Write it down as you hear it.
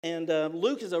And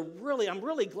Luke is I'm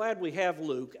really glad we have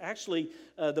Luke. Actually,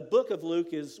 the book of Luke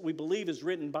we believe, is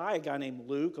written by a guy named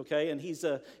Luke, okay? And he's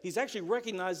actually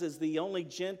recognized as the only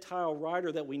Gentile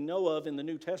writer that we know of in the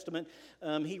New Testament.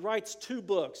 He writes two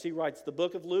books. He writes the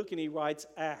book of Luke and he writes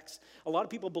Acts. A lot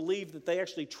of people believe that they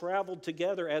actually traveled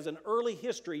together as an early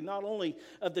history, not only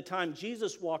of the time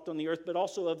Jesus walked on the earth, but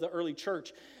also of the early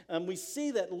church. We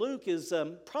see that Luke is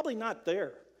probably not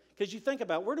there. Because you think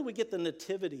about, where do we get the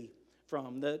nativity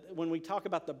from? That when we talk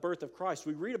about the birth of Christ,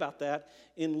 we read about that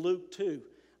in Luke 2.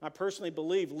 I personally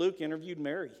believe Luke interviewed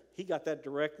Mary. He got that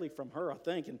directly from her, I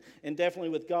think, and definitely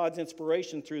with God's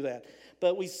inspiration through that.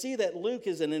 But we see that Luke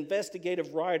is an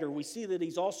investigative writer. We see that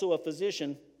he's also a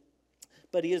physician,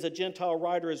 but he is a Gentile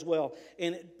writer as well.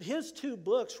 And his two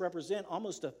books represent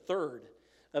almost a third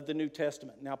of the New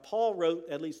Testament. Now, Paul wrote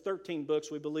at least 13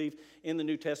 books, we believe, in the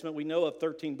New Testament. We know of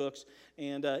 13 books,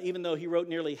 and even though he wrote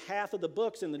nearly half of the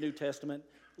books in the New Testament,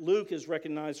 Luke is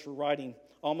recognized for writing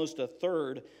almost a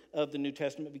third of the New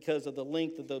Testament because of the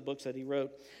length of the books that he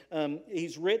wrote.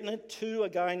 He's written it to a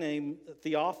guy named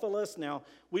Theophilus. Now,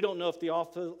 we don't know if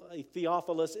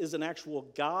Theophilus is an actual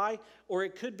guy, or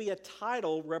it could be a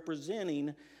title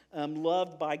representing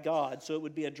loved by God. So it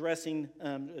would be addressing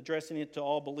it to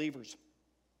all believers.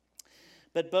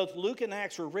 But both Luke and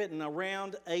Acts were written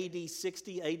around AD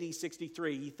 60, AD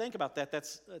 63. You think about that,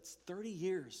 that's 30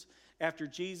 years after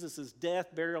Jesus'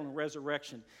 death, burial, and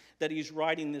resurrection that he's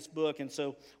writing this book. And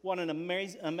so what an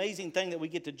amazing thing that we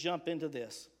get to jump into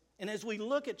this. And as we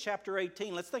look at chapter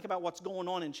 18, let's think about what's going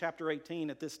on in chapter 18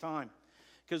 at this time.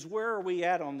 Because where are we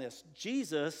at on this?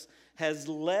 Jesus has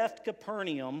left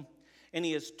Capernaum and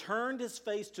he has turned his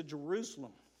face to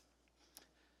Jerusalem.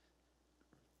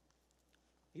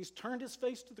 He's turned his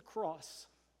face to the cross,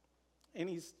 and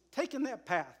he's taken that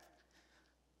path.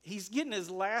 He's getting his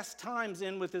last times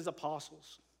in with his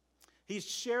apostles. He's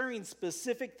sharing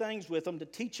specific things with them to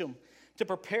teach them, to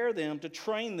prepare them, to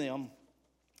train them,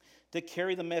 to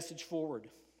carry the message forward.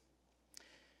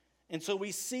 And so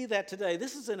we see that today.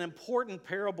 This is an important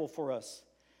parable for us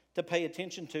to pay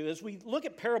attention to. As we look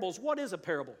at parables, what is a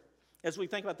parable? As we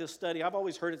think about this study, I've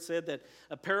always heard it said that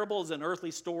a parable is an earthly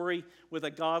story with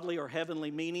a godly or heavenly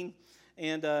meaning.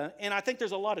 And I think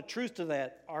there's a lot of truth to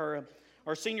that.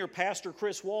 Our senior pastor,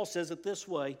 Chris Wall, says it this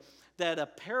way, that a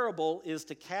parable is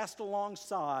to cast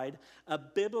alongside a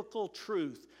biblical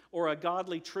truth or a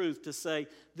godly truth to say,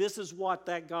 this is what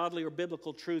that godly or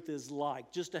biblical truth is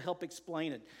like, just to help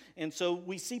explain it. And so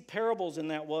we see parables in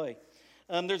that way.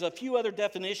 There's a few other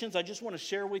definitions I just want to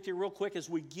share with you real quick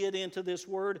as we get into this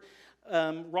word.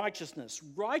 Righteousness.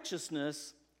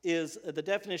 Righteousness is the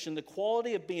definition, the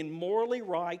quality of being morally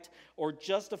right or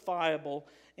justifiable,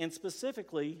 and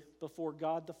specifically before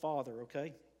God the Father,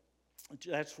 okay?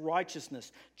 That's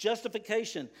righteousness.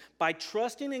 Justification. By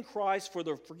trusting in Christ for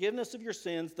the forgiveness of your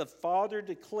sins, the Father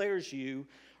declares you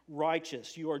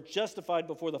righteous. You are justified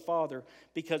before the Father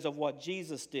because of what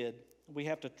Jesus did. We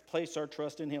have to place our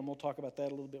trust in him. We'll talk about that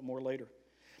a little bit more later.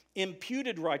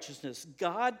 Imputed righteousness.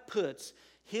 God puts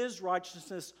his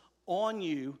righteousness on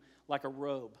you like a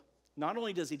robe. Not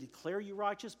only does he declare you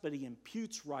righteous, but he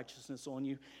imputes righteousness on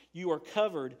you. You are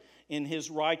covered in his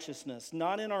righteousness.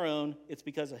 Not in our own. It's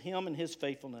because of him and his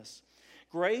faithfulness.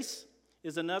 Grace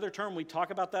is another term. We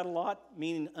talk about that a lot,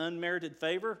 meaning unmerited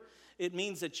favor. It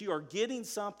means that you are getting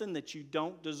something that you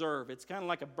don't deserve. It's kind of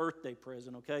like a birthday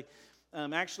present, okay?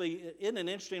 Actually, isn't it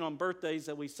interesting on birthdays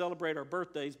that we celebrate our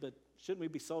birthdays, but shouldn't we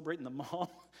be celebrating the mom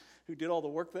who did all the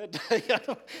work that day?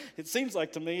 It seems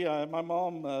like to me, my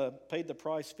mom paid the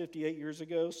price 58 years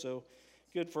ago, so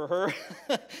good for her.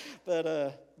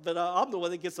 but I'm the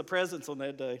one that gets the presents on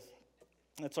that day.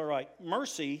 That's all right.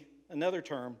 Mercy, another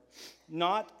term,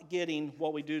 not getting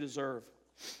what we do deserve.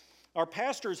 Our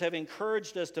pastors have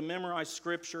encouraged us to memorize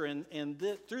Scripture, and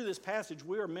through this passage,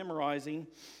 we are memorizing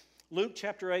Luke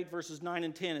chapter 8, verses 9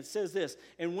 and 10, it says this,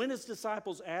 and when his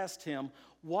disciples asked him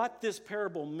what this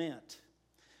parable meant,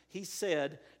 he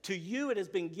said, to you it has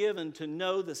been given to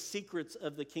know the secrets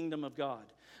of the kingdom of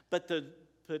God. Let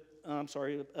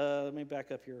me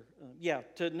back up here.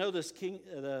 To know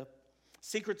the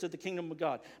secrets of the kingdom of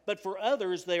God. But for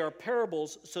others, they are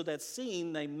parables so that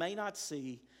seeing they may not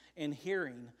see and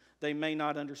hearing they may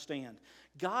not understand.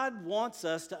 God wants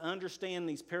us to understand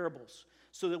these parables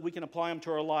so that we can apply them to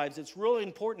our lives. It's really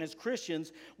important as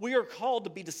Christians, we are called to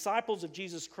be disciples of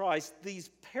Jesus Christ. These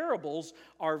parables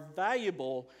are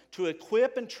valuable to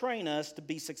equip and train us to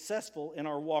be successful in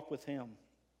our walk with him.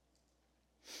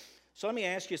 So let me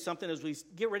ask you something as we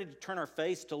get ready to turn our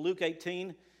face to Luke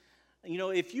 18. You know,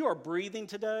 if you are breathing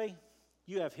today,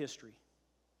 you have history.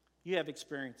 You have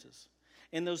experiences.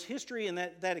 And those history and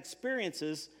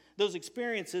those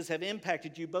experiences have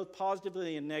impacted you both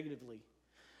positively and negatively.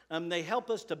 They help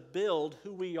us to build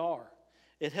who we are.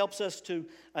 It helps us to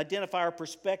identify our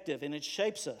perspective, and it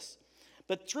shapes us.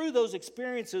 But through those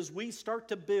experiences, we start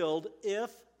to build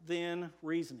if-then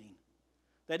reasoning.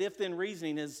 That if-then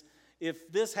reasoning is,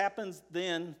 if this happens,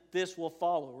 then this will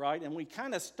follow, right? And we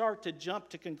kind of start to jump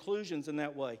to conclusions in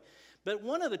that way. But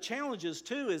one of the challenges,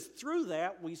 too, is through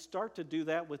that, we start to do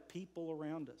that with people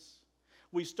around us.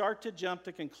 We start to jump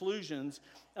to conclusions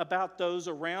about those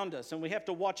around us. And we have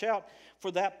to watch out for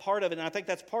that part of it. And I think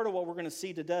that's part of what we're going to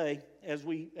see today as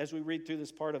we read through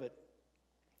this part of it.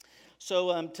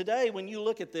 So today, when you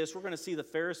look at this, we're going to see the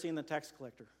Pharisee and the tax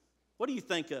collector. What do you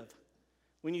think of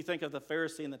when you think of the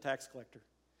Pharisee and the tax collector?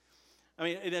 I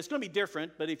mean, it's going to be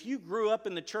different, but if you grew up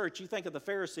in the church, you think of the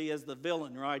Pharisee as the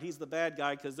villain, right? He's the bad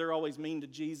guy because they're always mean to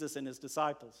Jesus and his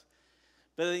disciples.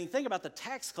 But then you think about the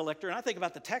tax collector, and I think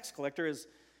about the tax collector as,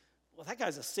 well, that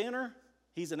guy's a sinner.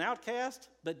 He's an outcast,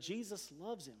 but Jesus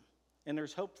loves him, and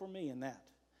there's hope for me in that.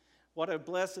 What a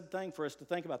blessed thing for us to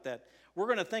think about that. We're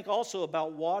going to think also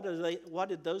about what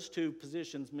did those two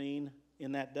positions mean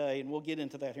in that day, and we'll get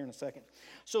into that here in a second.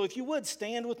 So if you would,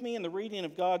 stand with me in the reading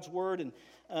of God's Word, and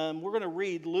we're going to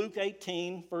read Luke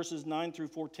 18, verses 9 through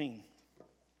 14. It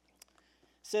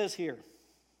says here,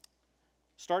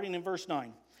 starting in verse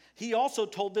 9, "He also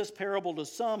told this parable to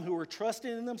some who were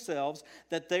trusting in themselves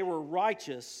that they were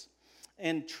righteous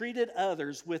and treated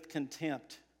others with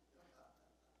contempt.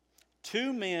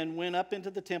 2 men went up into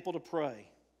the temple to pray,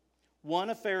 one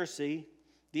a Pharisee,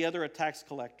 the other a tax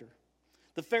collector.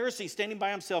 The Pharisee, standing by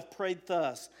himself, prayed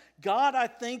thus, 'God, I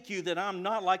thank you that I'm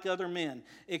not like other men,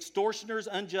 extortioners,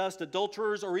 unjust,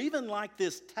 adulterers, or even like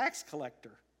this tax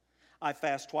collector. I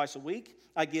fast twice a week.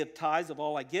 I give tithes of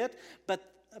all I get.'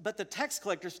 But the tax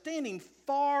collector, standing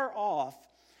far off,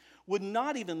 would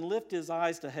not even lift his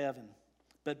eyes to heaven,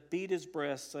 but beat his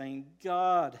breast, saying,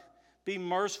 'God, be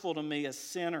merciful to me, a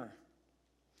sinner.'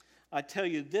 I tell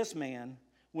you, this man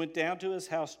went down to his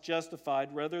house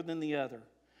justified rather than the other.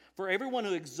 For everyone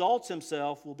who exalts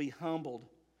himself will be humbled,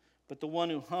 but the one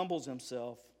who humbles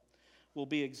himself will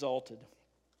be exalted."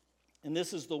 And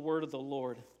this is the word of the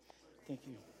Lord. Thank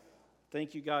you.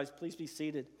 Thank you, guys. Please be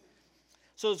seated.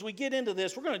 So as we get into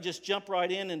this, we're going to just jump right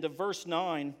into verse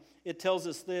 9. It tells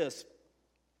us this.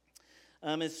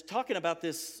 It's talking about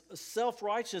this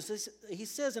self-righteousness. He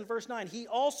says in verse 9, "He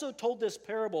also told this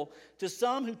parable to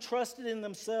some who trusted in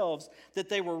themselves that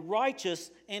they were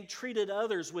righteous and treated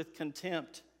others with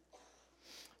contempt."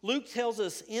 Luke tells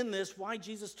us in this why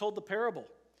Jesus told the parable.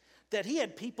 That he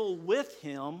had people with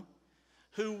him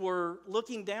who were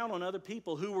looking down on other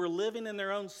people, who were living in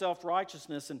their own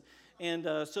self-righteousness. And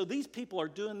so these people are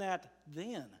doing that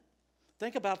then.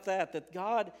 Think about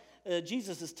that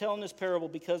Jesus is telling this parable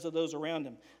because of those around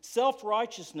him.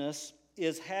 Self-righteousness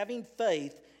is having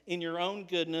faith in your own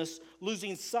goodness,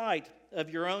 losing sight of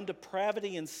your own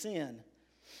depravity and sin.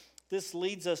 This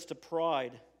leads us to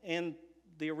pride and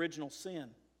the original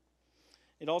sin.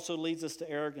 It also leads us to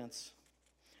arrogance.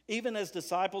 Even as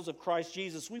disciples of Christ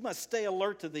Jesus, we must stay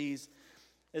alert to these,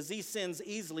 as these sins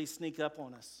easily sneak up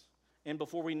on us. And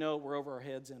before we know it, we're over our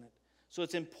heads in it. So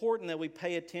it's important that we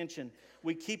pay attention.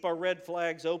 We keep our red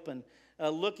flags open,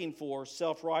 looking for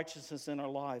self-righteousness in our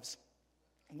lives.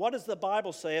 What does the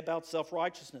Bible say about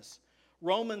self-righteousness?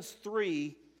 Romans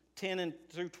 3, 10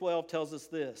 through 12 tells us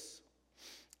this.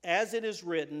 "As it is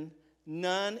written,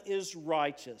 none is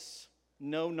righteous,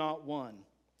 no, not one.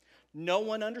 No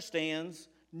one understands,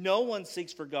 no one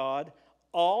seeks for God.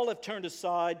 All have turned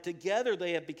aside, together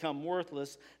they have become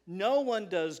worthless. No one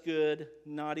does good,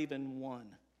 not even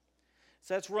one."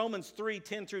 So that's Romans 3,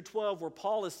 10 through 12, where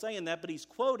Paul is saying that, but he's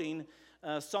quoting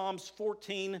Psalms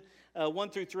 14, 1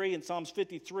 through 3, and Psalms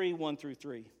 53, 1 through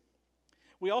 3.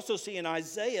 We also see in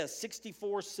Isaiah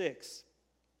 64, 6.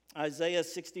 Isaiah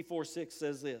 64, 6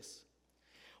 says this.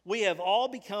 "We have all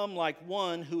become like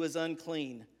one who is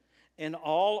unclean, and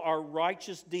all our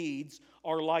righteous deeds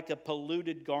are like a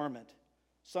polluted garment."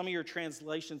 Some of your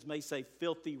translations may say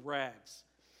filthy rags.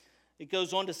 It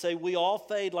goes on to say, "We all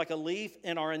fade like a leaf,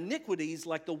 and our iniquities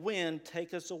like the wind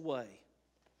take us away."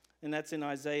 And that's in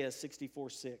Isaiah 64,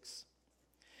 6.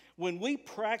 When we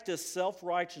practice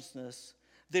self-righteousness,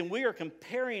 then we are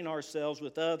comparing ourselves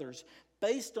with others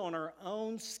based on our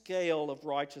own scale of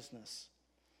righteousness.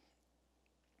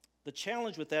 The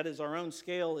challenge with that is our own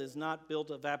scale is not built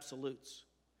of absolutes.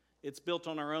 It's built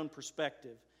on our own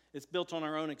perspective. It's built on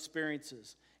our own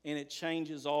experiences, and it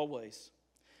changes always.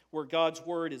 Where God's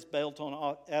word is built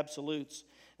on absolutes.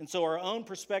 And so our own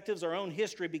perspectives, our own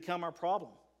history become our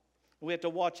problem. We have to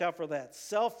watch out for that.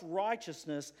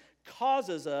 Self-righteousness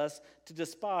causes us to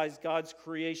despise God's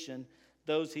creation,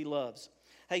 those he loves.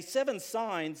 Hey, 7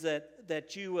 signs that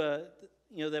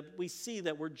that we see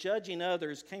that we're judging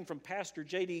others came from Pastor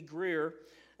J.D. Greer.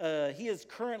 He is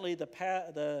currently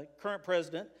the current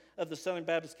president of the Southern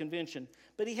Baptist Convention.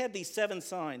 But he had these 7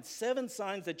 signs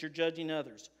that you're judging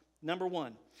others. Number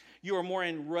 1, you are more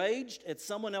enraged at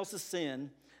someone else's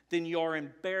sin than you are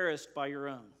embarrassed by your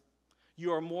own.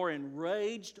 You are more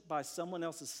enraged by someone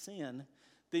else's sin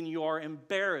than you are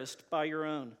embarrassed by your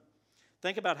own.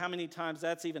 Think about how many times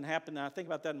that's even happened. Now, I think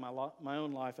about that in my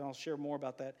own life, and I'll share more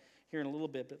about that here in a little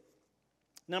bit. But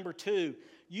number 2,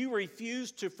 you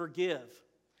refuse to forgive.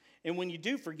 And when you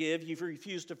do forgive, you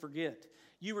refuse to forget.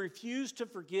 You refuse to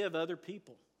forgive other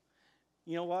people.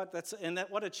 You know what?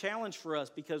 What a challenge for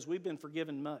us, because we've been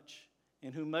forgiven much.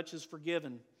 And who much is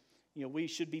forgiven, we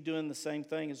should be doing the same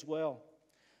thing as well.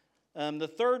 The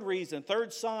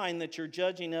third sign that you're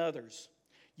judging others,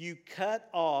 you cut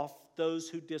off those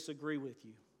who disagree with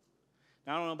you.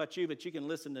 Now, I don't know about you, but you can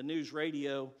listen to news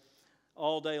radio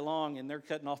all day long, and they're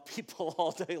cutting off people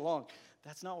all day long.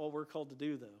 That's not what we're called to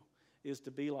do, though, is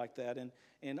to be like that.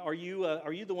 And are you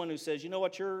the one who says, you know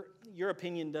what, your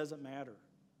opinion doesn't matter?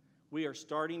 We are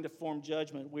starting to form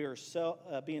judgment. We are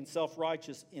being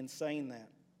self-righteous in saying that.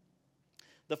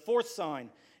 The 4th sign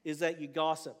is that you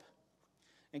gossip.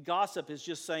 And gossip is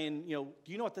just saying, do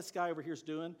you know what this guy over here is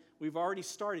doing? We've already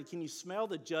started. Can you smell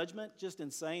the judgment just in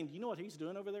saying, do you know what he's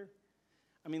doing over there?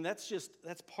 I mean, that's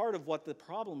part of what the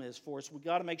problem is for us. We've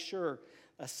got to make sure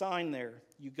a sign there.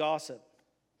 You gossip.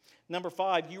 Number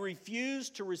 5, you refuse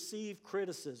to receive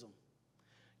criticism.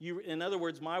 In other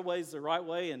words, my way is the right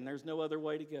way and there's no other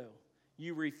way to go.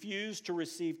 You refuse to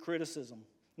receive criticism.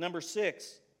 Number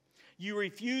 6, you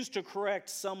refuse to correct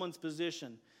someone's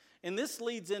position. And this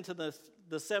leads into the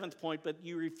 7th point, but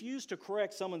you refuse to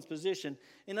correct someone's position.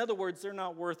 In other words, they're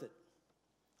not worth it.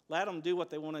 Let them do what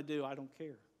they want to do. I don't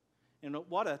care. And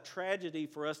what a tragedy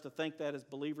for us to think that as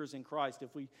believers in Christ.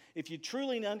 If you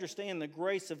truly understand the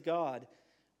grace of God,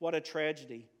 what a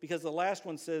tragedy. Because the last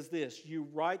one says this, you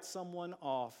write someone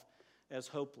off as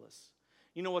hopeless.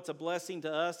 You know what's a blessing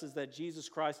to us is that Jesus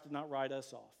Christ did not write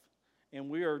us off. And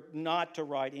we are not to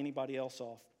write anybody else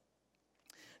off.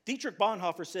 Dietrich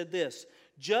Bonhoeffer said this,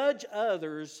 judging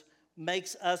others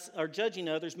makes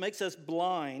us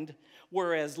blind,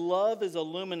 whereas love is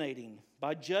illuminating.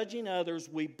 By judging others,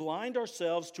 we blind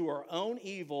ourselves to our own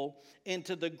evil and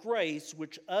to the grace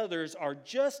which others are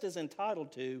just as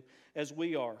entitled to as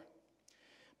we are.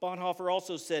 Bonhoeffer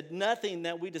also said, nothing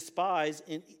that we despise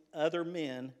in other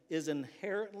men is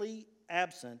inherently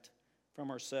absent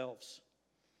from ourselves.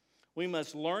 We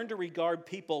must learn to regard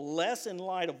people less in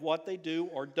light of what they do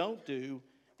or don't do,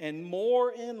 and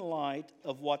more in light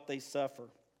of what they suffer.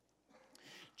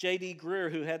 J.D. Greer,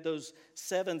 who had those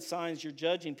 7 signs you're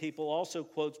judging people, also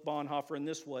quotes Bonhoeffer in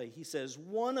this way. He says,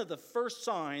 one of the first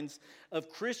signs of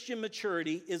Christian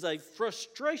maturity is a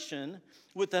frustration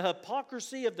with the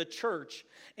hypocrisy of the church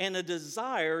and a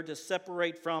desire to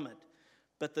separate from it.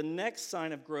 But the next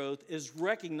sign of growth is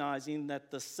recognizing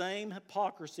that the same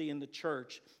hypocrisy in the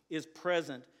church is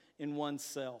present in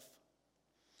oneself.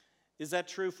 Is that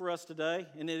true for us today?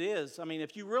 And it is. I mean,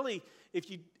 if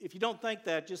you don't think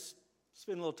that, just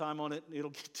spend a little time on it and it'll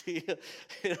get to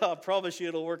you. I promise you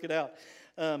it'll work it out.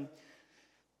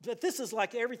 But this is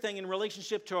like everything in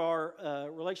relationship to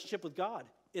our relationship with God.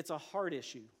 It's a heart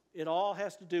issue. It all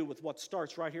has to do with what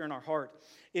starts right here in our heart.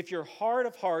 If your heart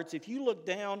of hearts, if you look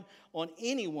down on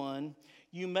anyone,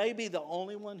 you may be the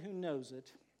only one who knows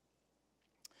it.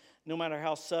 No matter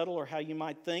how subtle or how you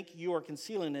might think you are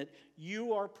concealing it,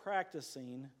 you are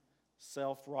practicing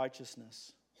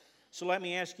self-righteousness. So let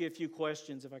me ask you a few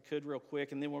questions, if I could, real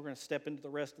quick, and then we're going to step into the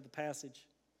rest of the passage.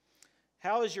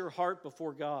 How is your heart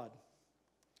before God?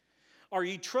 Are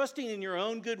you trusting in your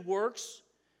own good works,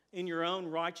 in your own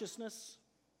righteousness?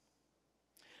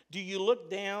 Do you look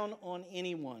down on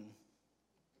anyone?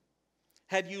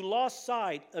 Have you lost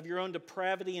sight of your own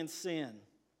depravity and sin?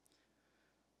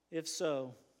 If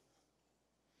so,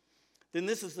 then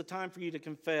this is the time for you to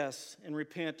confess and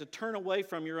repent, to turn away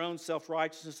from your own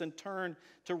self-righteousness and turn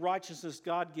to righteousness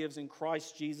God gives in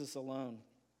Christ Jesus alone.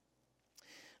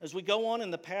 As we go on in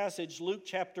the passage, Luke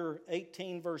chapter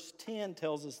 18, verse 10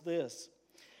 tells us this.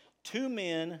 2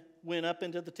 men went up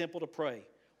into the temple to pray.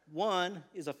 One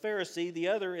is a Pharisee, the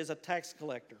other is a tax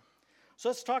collector. So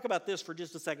let's talk about this for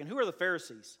just a second. Who are the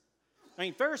Pharisees? I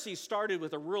mean, Pharisees started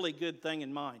with a really good thing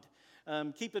in mind.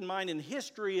 Keep in mind, in the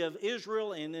history of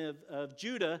Israel and of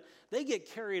Judah, they get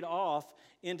carried off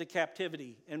into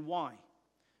captivity. And why?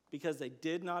 because they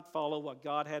did not follow what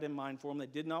God had in mind for them. They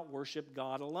did not worship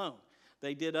God alone.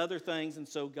 They did other things, and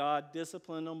so God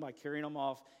disciplined them by carrying them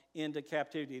off into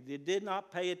captivity. They did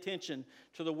not pay attention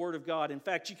to the Word of God. In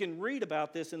fact, you can read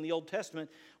about this in the Old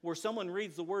Testament where someone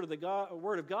reads the Word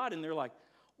of God and they're like,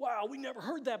 wow, we never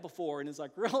heard that before. And it's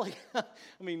like, really? I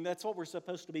mean, that's what we're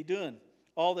supposed to be doing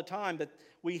all the time. But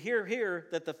we hear here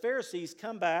that the Pharisees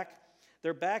come back.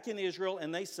 They're back in Israel,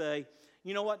 and they say,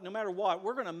 you know what? No matter what,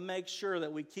 we're going to make sure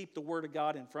that we keep the Word of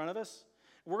God in front of us.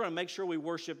 We're going to make sure we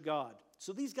worship God.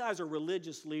 So these guys are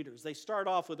religious leaders. They start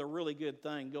off with a really good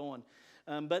thing going.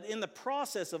 But in the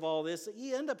process of all this,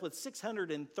 you end up with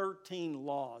 613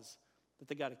 laws that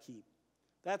they got to keep.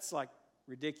 That's like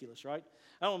ridiculous, right?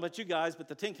 I don't know about you guys, but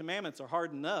the Ten Commandments are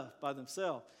hard enough by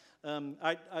themselves.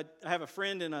 I have a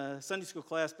friend in a Sunday school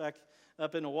class back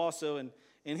up in Owasso,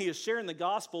 and he was sharing the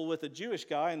gospel with a Jewish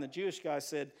guy, and the Jewish guy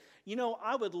said, you know,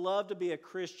 I would love to be a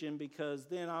Christian because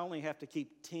then I only have to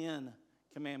keep 10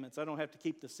 commandments. I don't have to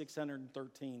keep the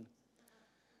 613.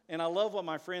 And I love what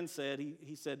my friend said.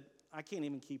 He said, I can't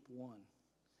even keep one.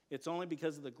 It's only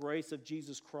because of the grace of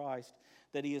Jesus Christ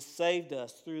that he has saved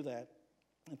us through that.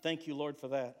 And thank you, Lord, for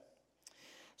that.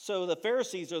 So the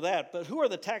Pharisees are that. But who are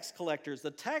the tax collectors?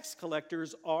 The tax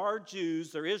collectors are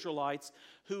Jews, they're Israelites,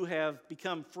 who have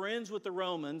become friends with the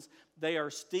Romans. They are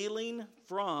stealing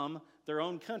from their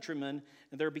own countrymen,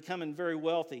 and they're becoming very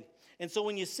wealthy. And so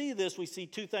when you see this, we see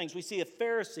two things. We see a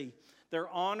Pharisee. They're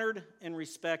honored and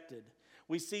respected.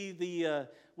 We see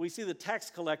the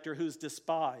tax collector who's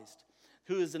despised,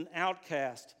 who is an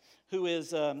outcast, who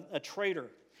is a traitor.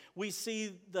 We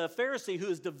see the Pharisee who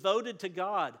is devoted to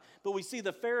God, but we see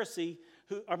the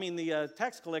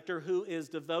tax collector who is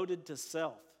devoted to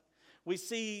self. We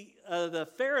see the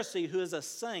Pharisee who is a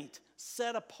saint,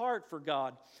 set apart for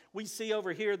God. We see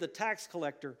over here the tax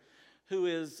collector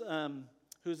who's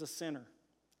a sinner,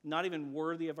 not even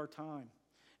worthy of our time.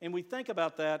 And we think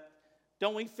about that.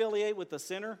 Don't we affiliate with the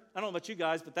sinner? I don't know about you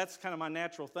guys, but that's kind of my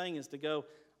natural thing is to go,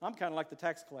 I'm kind of like the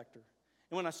tax collector.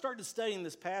 And when I started studying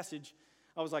this passage,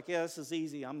 I was like, yeah, this is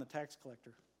easy. I'm the tax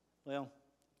collector. Well,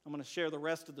 I'm going to share the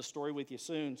rest of the story with you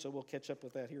soon, so we'll catch up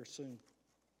with that here soon.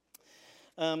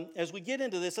 As we get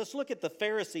into this, let's look at the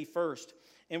Pharisee first.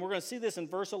 And we're going to see this in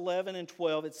verse 11 and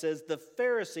 12. It says, the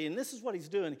Pharisee, and this is what he's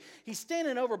doing. He's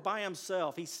standing over by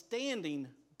himself. He's standing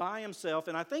by himself,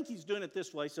 and I think he's doing it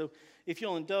this way, so if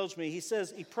you'll indulge me, he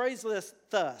says, he prays this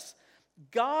thus,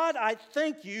 God, I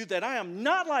thank you that I am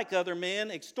not like other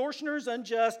men, extortioners,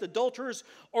 unjust, adulterers,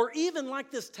 or even like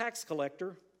this tax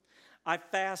collector. I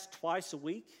fast twice a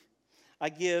week. I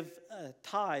give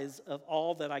tithes of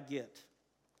all that I get.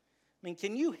 I mean,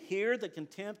 can you hear the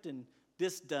contempt and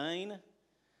disdain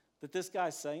that this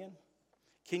guy's saying?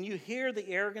 Can you hear the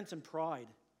arrogance and pride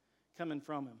coming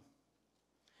from him?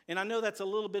 And I know that's a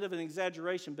little bit of an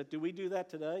exaggeration, but do we do that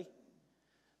today?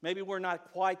 Maybe we're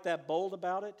not quite that bold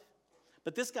about it.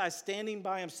 But this guy's standing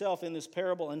by himself in this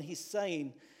parable, and he's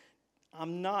saying,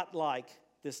 I'm not like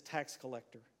this tax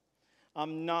collector.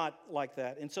 I'm not like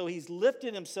that. And so he's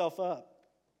lifted himself up.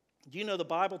 Do you know the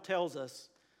Bible tells us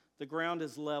the ground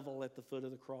is level at the foot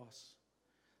of the cross?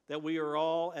 That we are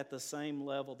all at the same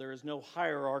level. There is no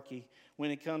hierarchy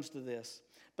when it comes to this.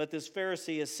 But this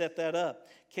Pharisee has set that up.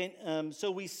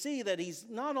 So we see that he's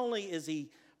not only is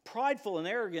he prideful and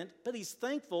arrogant, but he's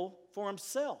thankful for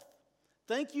himself.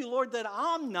 Thank you, Lord, that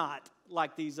I'm not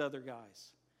like these other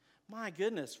guys. My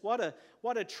goodness, what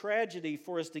a tragedy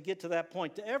for us to get to that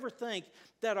point, to ever think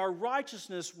that our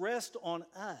righteousness rests on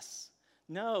us.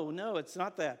 No, it's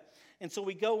not that. And so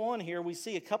we go on here, we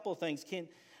see a couple of things.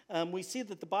 We see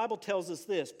that the Bible tells us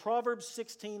this, Proverbs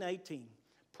 16:18.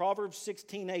 Proverbs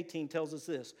 16:18 tells us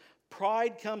this,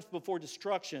 pride comes before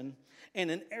destruction,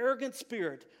 and an arrogant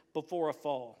spirit before a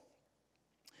fall.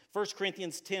 1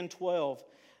 Corinthians 10:12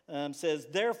 says,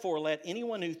 therefore let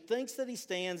anyone who thinks that he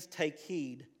stands take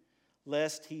heed,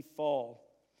 lest he fall.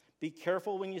 Be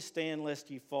careful when you stand, lest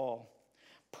you fall.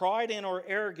 Pride and or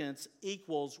arrogance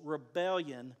equals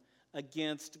rebellion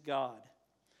against God.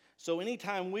 So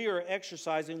anytime we are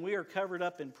exercising, we are covered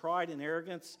up in pride and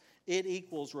arrogance, it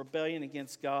equals rebellion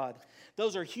against God.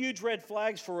 Those are huge red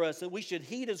flags for us that we should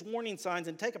heed as warning signs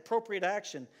and take appropriate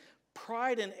action.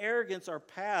 Pride and arrogance are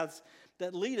paths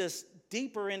that lead us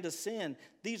deeper into sin.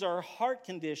 These are heart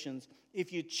conditions.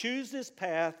 If you choose this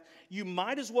path, you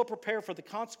might as well prepare for the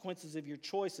consequences of your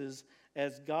choices,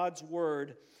 as God's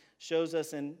word shows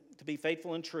us and to be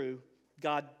faithful and true.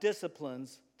 God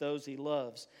disciplines those he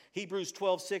loves. Hebrews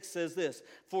 12:6 says this,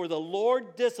 for the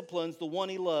Lord disciplines the one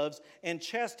he loves and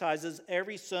chastises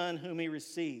every son whom he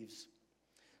receives.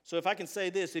 So if I can say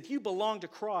this, if you belong to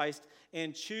Christ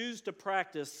and choose to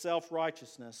practice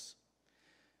self-righteousness,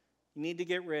 you need to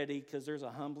get ready because there's a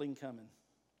humbling coming.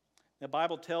 The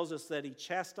Bible tells us that he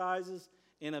chastises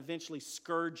and eventually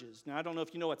scourges. Now, I don't know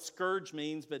if you know what scourge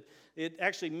means, but it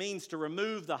actually means to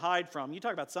remove the hide from. You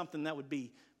talk about something that would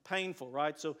be painful,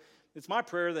 right? So it's my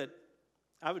prayer that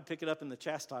I would pick it up in the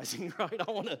chastising, right?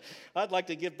 I'd like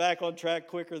to get back on track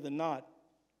quicker than not.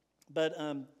 But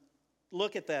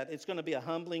look at that. It's going to be a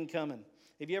humbling coming.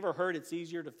 Have you ever heard it's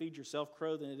easier to feed yourself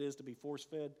crow than it is to be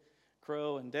force-fed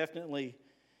crow? And definitely,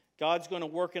 God's going to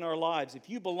work in our lives. If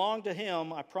you belong to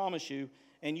him, I promise you,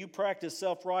 and you practice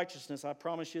self-righteousness, I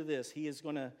promise you this, he's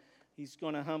going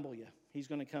to humble you. He's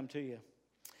going to come to you.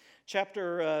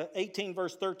 Chapter 18,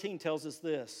 verse 13 tells us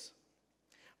this.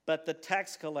 But the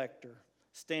tax collector,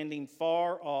 standing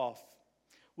far off,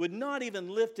 would not even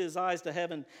lift his eyes to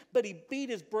heaven, but he beat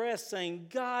his breast, saying,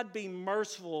 God, be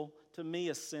merciful to me,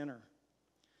 a sinner.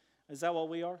 Is that what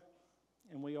we are?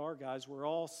 And we are, guys. We're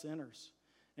all sinners,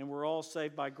 and we're all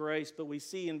saved by grace. But we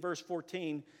see in verse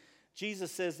 14,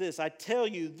 Jesus says this, I tell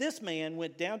you, this man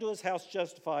went down to his house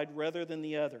justified rather than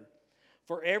the other.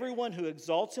 For everyone who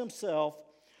exalts himself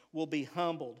will be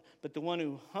humbled, but the one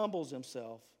who humbles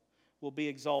himself will be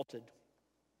exalted.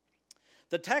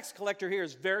 The tax collector here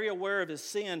is very aware of his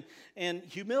sin, and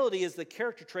humility is the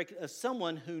character trait of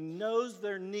someone who knows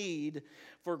their need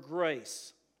for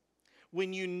grace.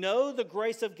 When you know the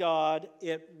grace of God,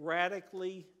 it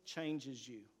radically changes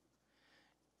you.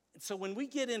 So when we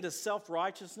get into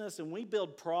self-righteousness and we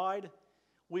build pride,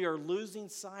 we are losing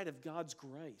sight of God's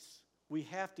grace. We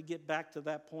have to get back to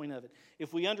that point of it.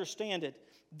 If we understand it,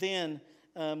 then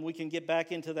we can get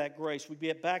back into that grace. We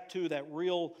get back to that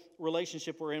real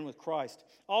relationship we're in with Christ.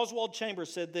 Oswald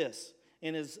Chambers said this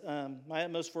in his My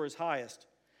Utmost for His Highest.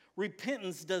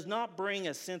 Repentance does not bring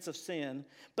a sense of sin,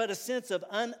 but a sense of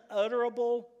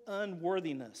unutterable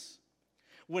unworthiness.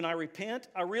 When I repent,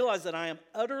 I realize that I am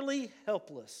utterly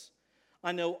helpless.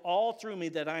 I know all through me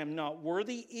that I am not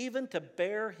worthy even to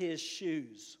bear his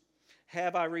shoes.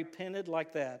 Have I repented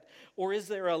like that? Or is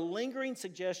there a lingering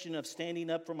suggestion of standing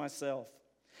up for myself?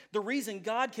 The reason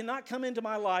God cannot come into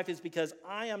my life is because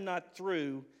I am not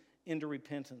through into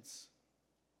repentance.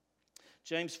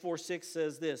 James 4:6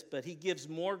 says this, but he gives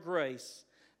more grace.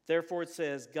 Therefore it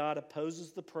says, God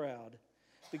opposes the proud,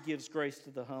 but gives grace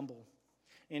to the humble.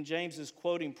 And James is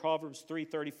quoting Proverbs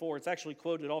 3:34. It's actually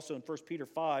quoted also in 1 Peter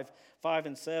 5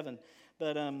 and 7.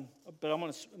 But I'm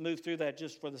going to move through that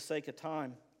just for the sake of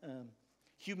time.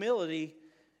 Humility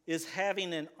is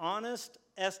having an honest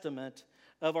estimate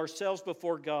of ourselves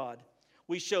before God.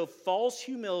 We show false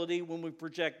humility when we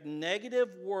project negative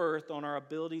worth on our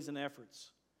abilities and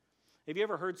efforts. Have you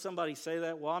ever heard somebody say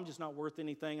that? Well, I'm just not worth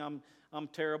anything. I'm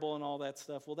terrible and all that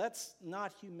stuff. Well, that's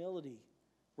not humility.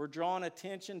 We're drawing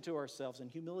attention to ourselves, and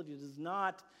humility does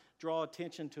not draw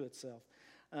attention to itself.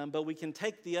 But we can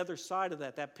take the other side of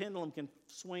that. That pendulum can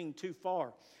swing too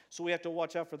far. So we have to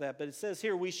watch out for that. But it says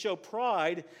here, we show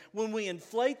pride when we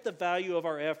inflate the value of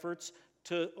our efforts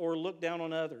or look down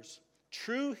on others.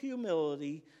 True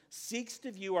humility seeks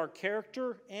to view our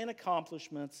character and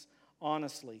accomplishments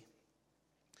honestly.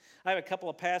 I have a couple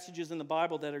of passages in the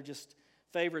Bible that are just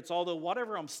favorites, although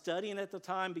whatever I'm studying at the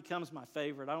time becomes my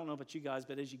favorite. I don't know about you guys,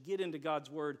 but as you get into God's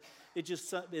Word, it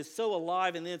just is so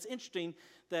alive. And then it's interesting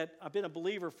that I've been a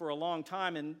believer for a long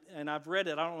time, and I've read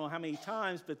it I don't know how many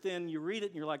times, but then you read it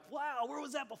and you're like, wow, where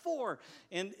was that before?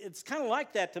 And it's kind of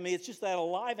like that to me. It's just that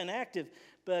alive and active.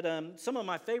 But some of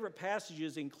my favorite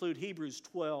passages include Hebrews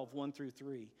 12, 1 through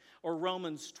 3, or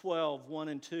Romans 12, 1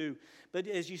 and 2. But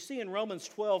as you see in Romans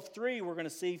 12, 3, we're going to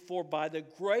see, for by the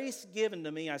grace given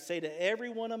to me, I say to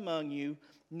everyone among you,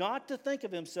 not to think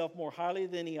of himself more highly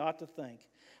than he ought to think,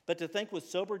 but to think with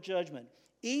sober judgment,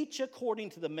 each according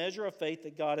to the measure of faith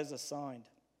that God has assigned.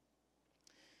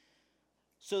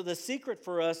 So the secret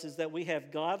for us is that we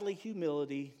have godly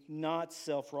humility, not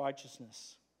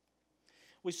self-righteousness.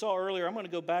 We saw earlier, I'm going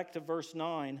to go back to verse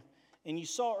 9, and you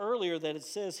saw earlier that it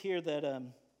says here that,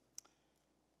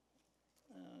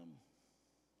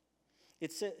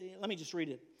 let me just read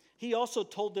it. He also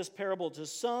told this parable to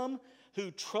some who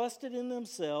trusted in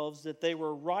themselves that they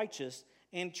were righteous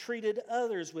and treated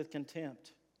others with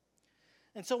contempt.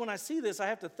 And so when I see this, I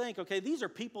have to think, okay, these are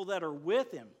people that are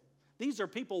with him. These are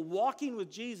people walking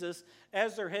with Jesus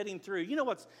as they're heading through. You know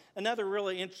what's another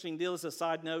really interesting deal as a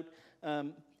side note?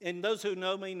 And those who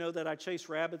know me know that I chase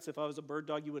rabbits. If I was a bird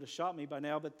dog, you would have shot me by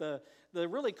now. But the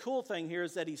really cool thing here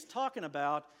is that he's talking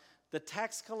about the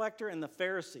tax collector and the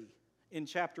Pharisee in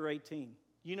chapter 18.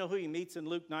 You know who he meets in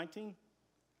Luke 19?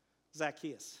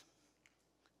 Zacchaeus,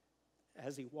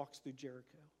 as he walks through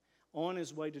Jericho. on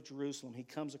his way to Jerusalem, he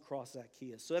comes across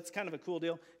Zacchaeus. So that's kind of a cool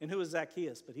deal. And who was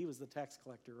Zacchaeus? But he was the tax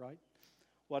collector, right?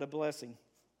 What a blessing.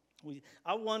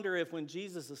 I wonder if when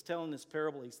Jesus is telling this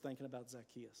parable, he's thinking about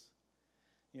Zacchaeus.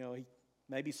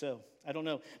 Maybe so. I don't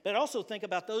know. But also think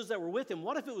about those that were with him.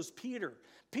 What if it was Peter?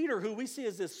 Peter, who we see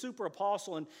as this super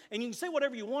apostle. And you can say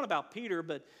whatever you want about Peter,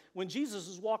 but when Jesus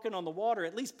was walking on the water,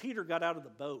 at least Peter got out of the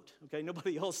boat. Okay,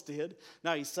 nobody else did.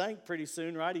 Now, he sank pretty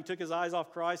soon, right? He took his eyes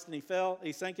off Christ and he fell.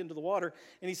 He sank into the water.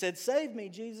 And he said, "Save me,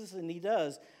 Jesus," and he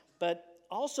does. But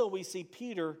also we see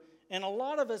Peter, and a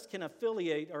lot of us can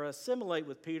affiliate or assimilate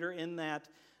with Peter in that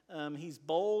he's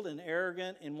bold and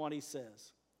arrogant in what he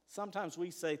says. Sometimes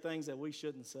we say things that we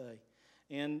shouldn't say.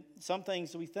 And some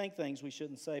things, we think things we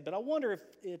shouldn't say. But I wonder if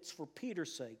it's for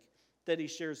Peter's sake that he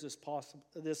shares this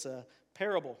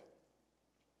parable.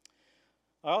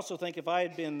 I also think if I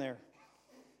had been there,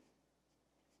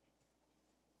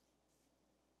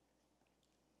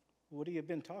 would he have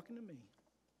been talking to me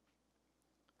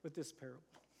with this parable?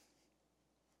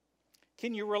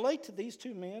 Can you relate to these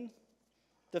two men,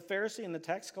 the Pharisee and the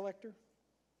tax collector?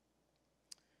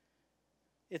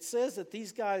 It says that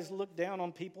these guys look down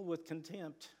on people with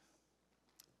contempt.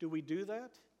 Do we do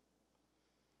that?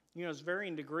 It's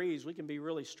varying degrees. We can be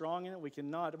really strong in it. We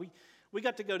cannot. We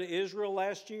got to go to Israel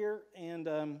last year, and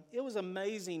it was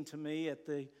amazing to me at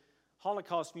the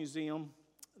Holocaust Museum.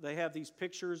 They have these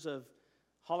pictures of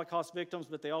Holocaust victims,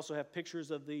 but they also have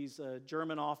pictures of these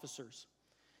German officers.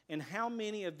 And how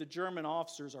many of the German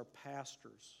officers are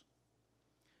pastors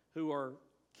who are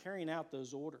carrying out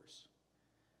those orders?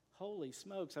 Holy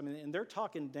smokes. And they're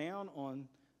talking down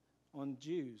on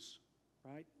Jews,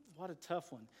 right? What a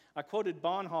tough one. I quoted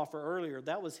Bonhoeffer earlier.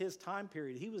 That was his time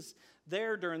period. He was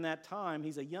there during that time.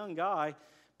 He's a young guy,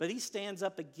 but he stands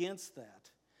up against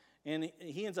that. And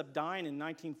he ends up dying in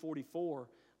 1944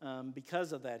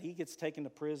 because of that. He gets taken to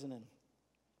prison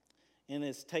and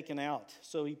is taken out.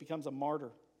 So he becomes a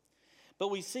martyr. But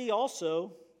we see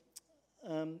also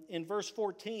in verse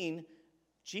 14,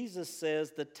 Jesus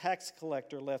says the tax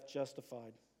collector left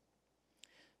justified.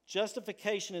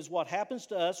 Justification is what happens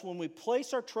to us when we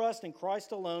place our trust in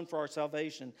Christ alone for our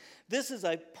salvation. This is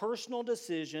a personal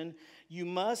decision. You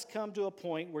must come to a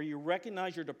point where you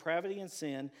recognize your depravity and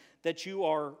sin, that you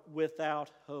are without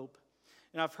hope.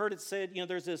 And I've heard it said,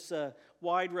 there's this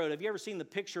wide road. Have you ever seen the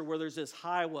picture where there's this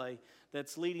highway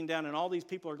that's leading down and all these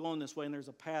people are going this way and there's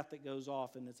a path that goes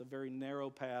off and it's a very narrow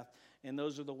path and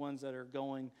those are the ones that are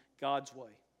going God's way.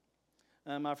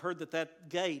 I've heard that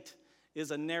gate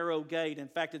is a narrow gate. In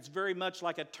fact, it's very much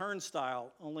like a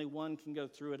turnstile. Only one can go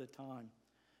through at a time.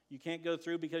 You can't go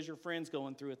through because your friend's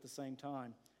going through at the same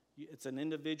time. It's an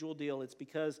individual deal. It's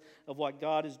because of what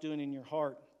God is doing in your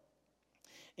heart.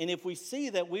 And if we see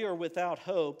that we are without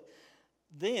hope,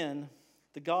 then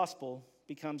the gospel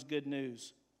becomes good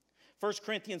news. 1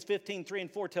 Corinthians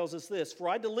 15:3-4 tells us this: "For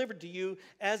I delivered to you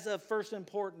as of first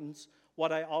importance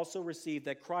what I also received,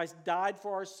 that Christ died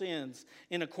for our sins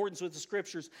in accordance with the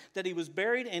Scriptures, that he was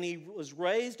buried and he was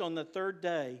raised on the third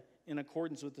day in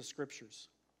accordance with the Scriptures."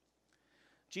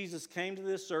 Jesus came to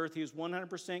this earth. He was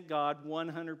 100% God,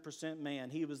 100% man.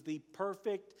 He was the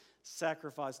perfect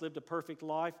sacrifice, lived a perfect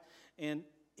life, and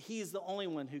he is the only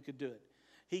one who could do it.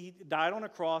 He died on a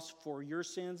cross for your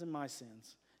sins and my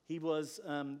sins. He was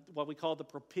what we call the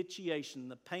propitiation,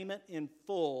 the payment in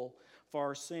full for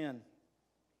our sin.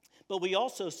 But we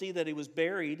also see that he was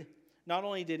buried. Not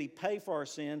only did he pay for our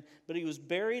sin, but he was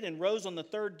buried and rose on the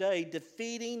third day,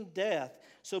 defeating death.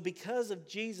 So because of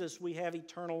Jesus, we have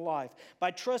eternal life.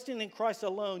 By trusting in Christ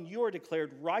alone, you are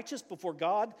declared righteous before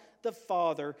God the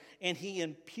Father, and he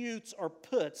imputes or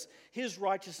puts his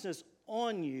righteousness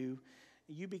on you.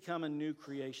 You become a new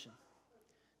creation.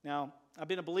 Now, I've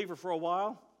been a believer for a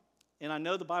while, and I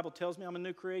know the Bible tells me I'm a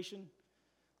new creation,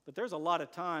 but there's a lot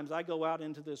of times I go out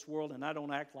into this world and I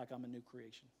don't act like I'm a new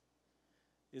creation.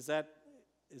 Is that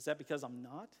because I'm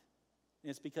not?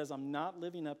 It's because I'm not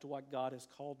living up to what God has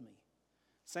called me.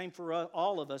 Same for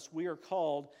all of us. We are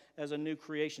called as a new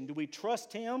creation. Do we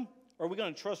trust him, or are we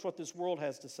going to trust what this world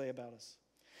has to say about us?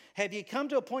 Have you come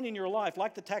to a point in your life,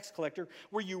 like the tax collector,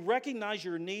 where you recognize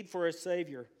your need for a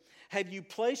Savior? Have you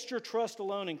placed your trust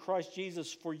alone in Christ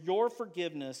Jesus for your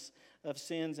forgiveness of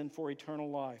sins and for eternal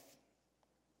life?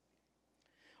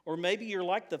 Or maybe you're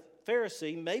like the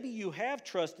Pharisee. Maybe you have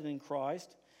trusted in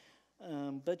Christ,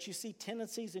 but you see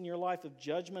tendencies in your life of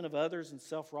judgment of others and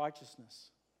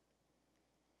self-righteousness.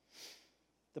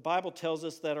 The Bible tells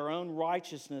us that our own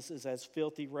righteousness is as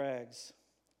filthy rags.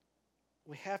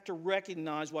 We have to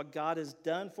recognize what God has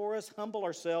done for us, humble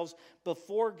ourselves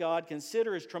before God,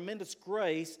 consider his tremendous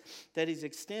grace that he's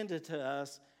extended to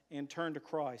us, and turn to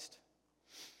Christ.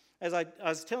 as I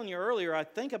was telling you earlier, I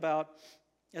think about,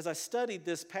 as I studied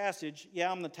this passage,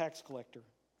 yeah, I'm the tax collector.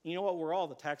 You know what? We're all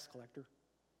the tax collector.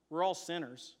 We're all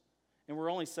sinners, and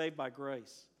we're only saved by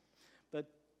grace. But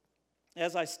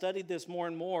as I studied this more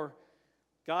and more,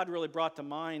 God really brought to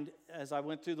mind, as I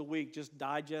went through the week, just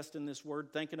digesting this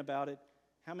word, thinking about it,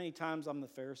 how many times I'm the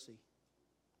Pharisee.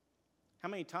 How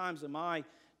many times am I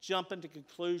jumping to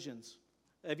conclusions?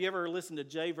 Have you ever listened to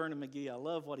J. Vernon McGee? I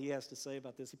love what he has to say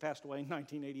about this. He passed away in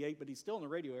 1988, but he's still on the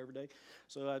radio every day.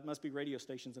 So it must be radio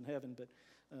stations in heaven, but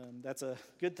that's a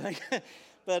good thing.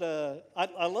 But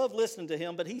I love listening to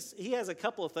him, but he has a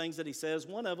couple of things that he says.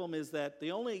 One of them is that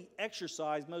the only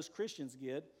exercise most Christians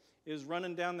get is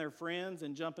running down their friends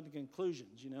and jumping to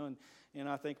conclusions, And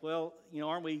I think, well,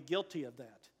 aren't we guilty of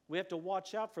that? We have to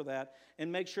watch out for that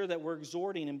and make sure that we're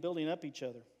exhorting and building up each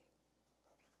other.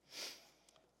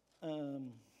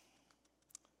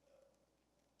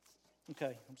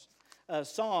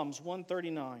 Psalms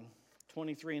 139,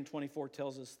 23 and 24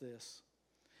 tells us this.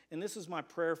 And this is my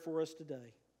prayer for us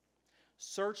today.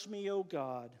 Search me, O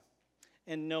God,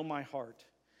 and know my heart.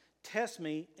 Test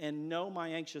me and know my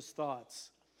anxious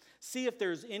thoughts. See if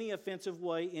there's any offensive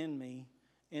way in me,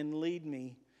 and lead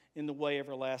me in the way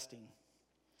everlasting.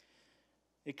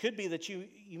 It could be that you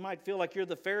might feel like you're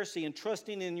the Pharisee and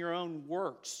trusting in your own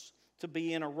works to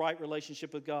be in a right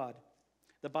relationship with God.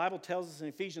 The Bible tells us in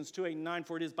Ephesians 2:8-9,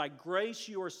 for it is by grace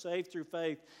you are saved through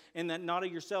faith, and that not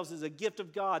of yourselves is a gift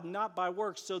of God, not by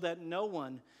works, so that no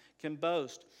one can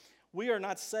boast. We are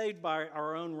not saved by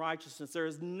our own righteousness. There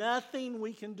is nothing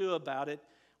we can do about it.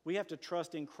 We have to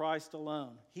trust in Christ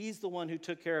alone. He's the one who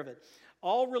took care of it.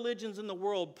 All religions in the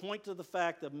world point to the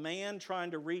fact of man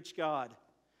trying to reach God.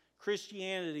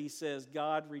 Christianity says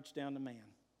God reached down to man.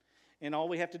 And all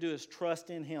we have to do is trust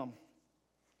in Him.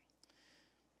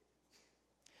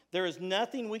 There is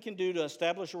nothing we can do to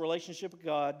establish a relationship with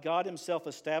God. God Himself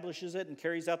establishes it and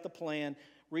carries out the plan,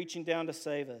 reaching down to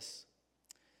save us.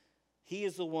 He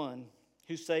is the one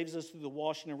who saves us through the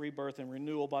washing and rebirth and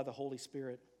renewal by the Holy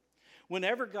Spirit.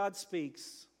 Whenever God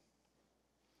speaks,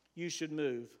 you should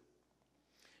move.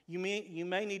 You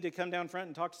may need to come down front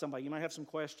and talk to somebody. You might have some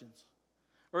questions.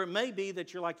 Or it may be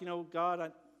that you're like, God,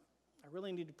 I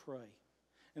really need to pray.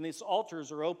 And these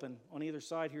altars are open on either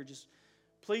side here. Just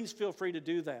please feel free to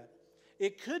do that.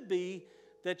 It could be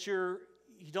that you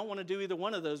don't want to do either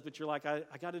one of those, but you're like, I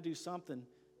got to do something.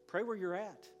 Pray where you're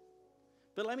at.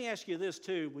 But let me ask you this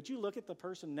too. Would you look at the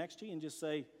person next to you and just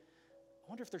say, I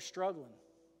wonder if they're struggling?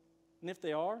 And if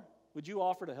they are, would you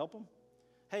offer to help them?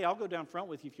 Hey, I'll go down front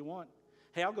with you if you want.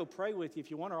 Hey, I'll go pray with you if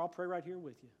you want, or I'll pray right here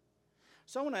with you.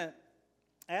 So I want to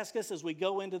ask us as we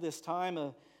go into this time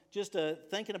of just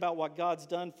thinking about what God's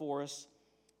done for us.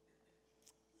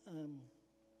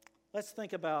 Let's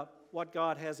think about what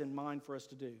God has in mind for us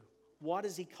to do. What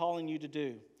is He calling you to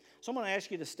do? So I'm going to ask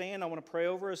you to stand. I want to pray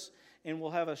over us, and we'll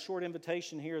have a short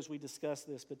invitation here as we discuss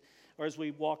this, or as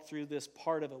we walk through this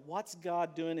part of it. What's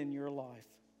God doing in your life?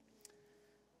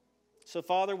 So,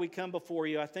 Father, we come before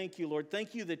you. I thank you, Lord.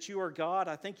 Thank you that you are God.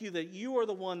 I thank you that you are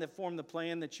the one that formed the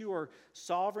plan, that you are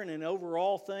sovereign and over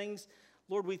all things.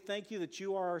 Lord, we thank you that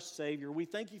you are our Savior. We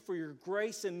thank you for your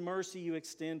grace and mercy you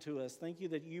extend to us. Thank you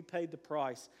that you paid the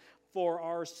price for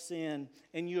our sin,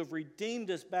 and you have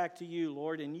redeemed us back to you,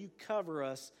 Lord, and you cover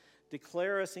us,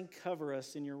 declare us and cover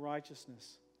us in your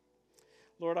righteousness.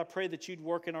 Lord, I pray that you'd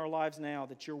work in our lives now,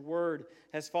 that your word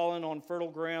has fallen on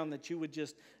fertile ground, that you would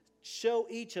just show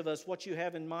each of us what you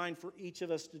have in mind for each of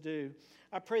us to do.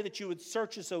 I pray that you would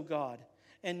search us, O God,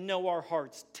 and know our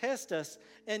hearts. Test us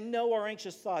and know our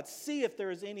anxious thoughts. See if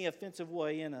there is any offensive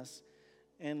way in us,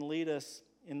 and lead us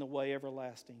in the way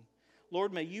everlasting.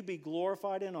 Lord, may you be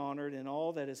glorified and honored in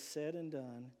all that is said and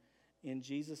done. In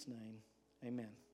Jesus' name, amen.